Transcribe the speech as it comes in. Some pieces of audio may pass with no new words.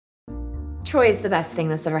Troy's the best thing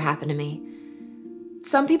that's ever happened to me.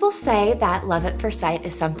 Some people say that love at first sight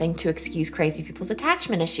is something to excuse crazy people's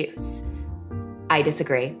attachment issues. I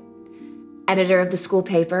disagree. Editor of the school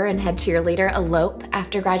paper and head cheerleader elope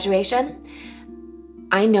after graduation?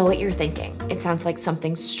 I know what you're thinking. It sounds like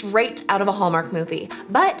something straight out of a Hallmark movie,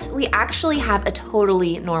 but we actually have a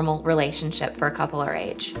totally normal relationship for a couple our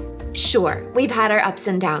age. Sure, we've had our ups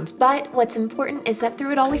and downs, but what's important is that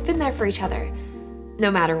through it all we've been there for each other,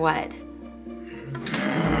 no matter what.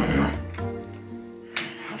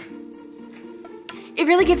 It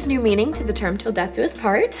really gives new meaning to the term "till death do us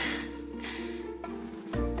part."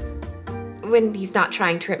 When he's not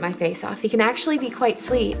trying to rip my face off, he can actually be quite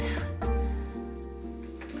sweet.